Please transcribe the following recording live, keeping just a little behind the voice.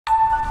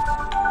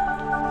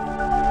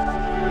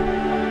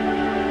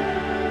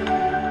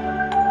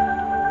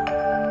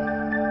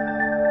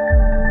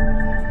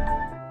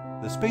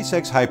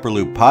SpaceX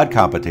Hyperloop Pod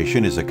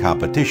Competition is a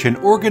competition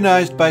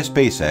organized by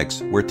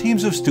SpaceX where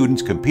teams of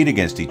students compete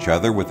against each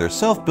other with their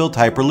self-built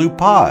Hyperloop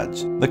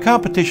pods. The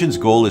competition's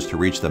goal is to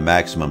reach the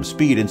maximum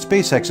speed in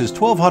SpaceX's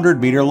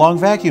 1,200-meter-long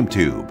vacuum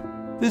tube.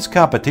 This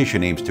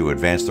competition aims to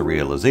advance the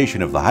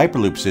realization of the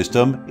Hyperloop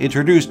system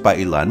introduced by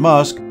Elon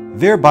Musk,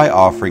 thereby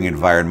offering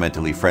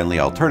environmentally friendly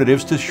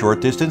alternatives to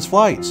short-distance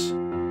flights.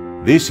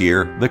 This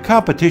year, the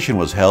competition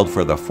was held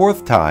for the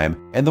fourth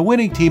time, and the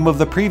winning team of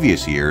the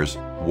previous years,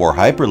 WARR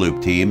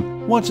Hyperloop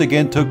Team, once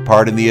again took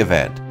part in the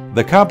event.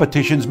 The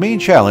competition's main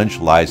challenge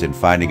lies in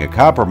finding a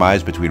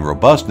compromise between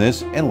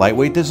robustness and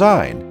lightweight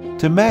design.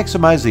 To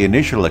maximize the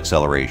initial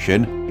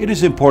acceleration, it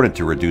is important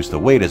to reduce the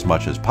weight as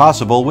much as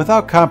possible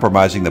without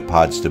compromising the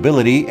pod's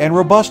stability and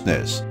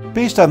robustness.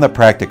 Based on the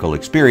practical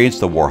experience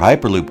the WARR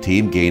Hyperloop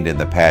team gained in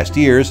the past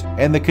years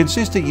and the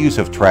consistent use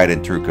of tried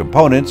and true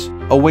components,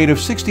 a weight of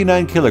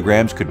 69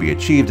 kilograms could be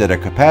achieved at a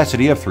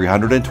capacity of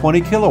 320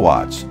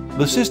 kilowatts.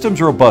 The system's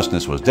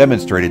robustness was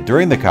demonstrated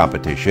during the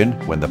competition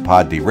when the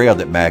pod derailed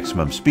at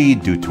maximum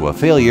speed due to a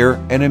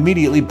failure and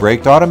immediately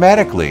braked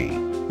automatically.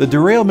 The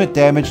derailment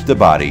damaged the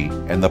body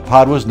and the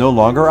pod was no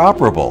longer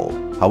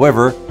operable.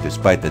 However,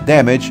 despite the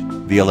damage,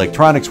 the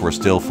electronics were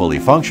still fully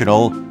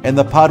functional and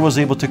the pod was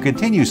able to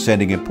continue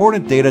sending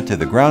important data to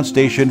the ground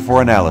station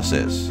for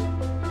analysis.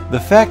 The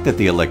fact that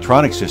the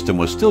electronic system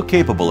was still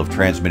capable of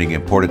transmitting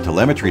important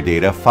telemetry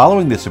data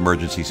following this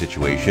emergency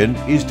situation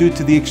is due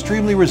to the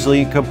extremely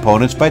resilient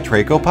components by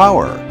Traco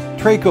Power.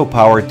 Traco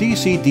Power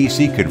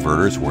DC-DC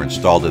converters were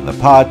installed in the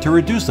pod to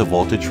reduce the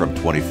voltage from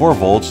 24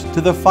 volts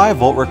to the 5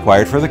 volt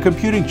required for the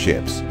computing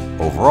chips.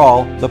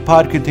 Overall, the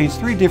pod contains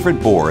 3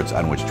 different boards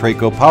on which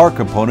Traco Power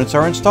components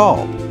are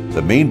installed.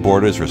 The main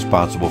board is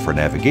responsible for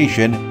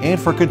navigation and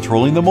for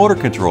controlling the motor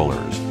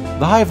controllers.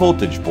 The high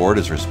voltage board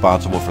is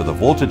responsible for the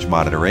voltage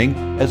monitoring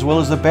as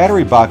well as the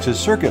battery box's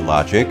circuit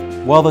logic,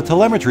 while the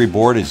telemetry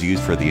board is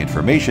used for the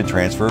information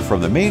transfer from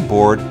the main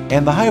board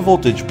and the high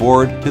voltage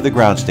board to the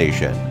ground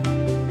station.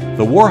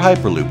 The WARR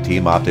Hyperloop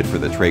team opted for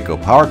the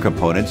Traco Power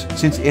components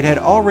since it had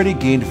already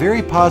gained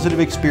very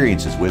positive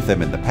experiences with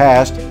them in the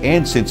past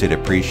and since it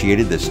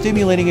appreciated the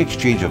stimulating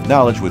exchange of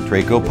knowledge with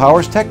Traco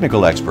Power's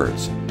technical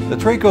experts. The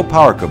Traco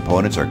Power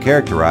components are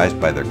characterized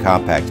by their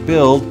compact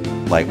build,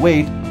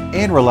 lightweight,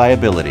 and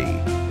reliability.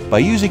 By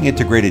using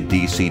integrated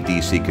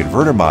DC-DC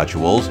converter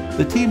modules,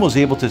 the team was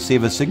able to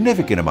save a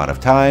significant amount of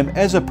time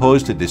as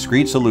opposed to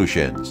discrete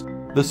solutions.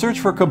 The search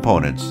for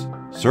components,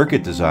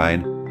 circuit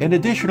design, and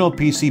additional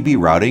PCB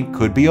routing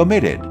could be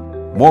omitted.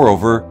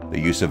 Moreover, the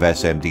use of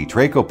SMD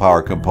Traco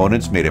Power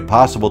components made it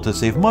possible to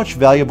save much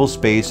valuable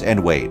space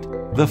and weight.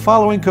 The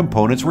following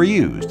components were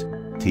used: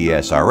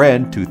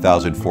 TSRN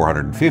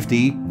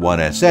 2450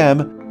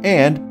 1SM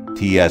and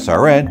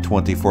TSRN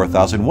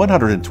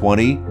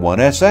 24120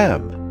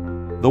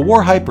 1SM. The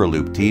WARR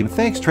Hyperloop team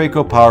thanks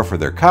Traco Power for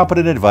their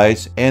competent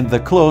advice and the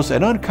close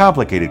and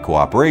uncomplicated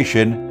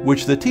cooperation,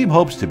 which the team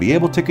hopes to be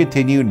able to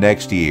continue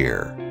next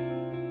year.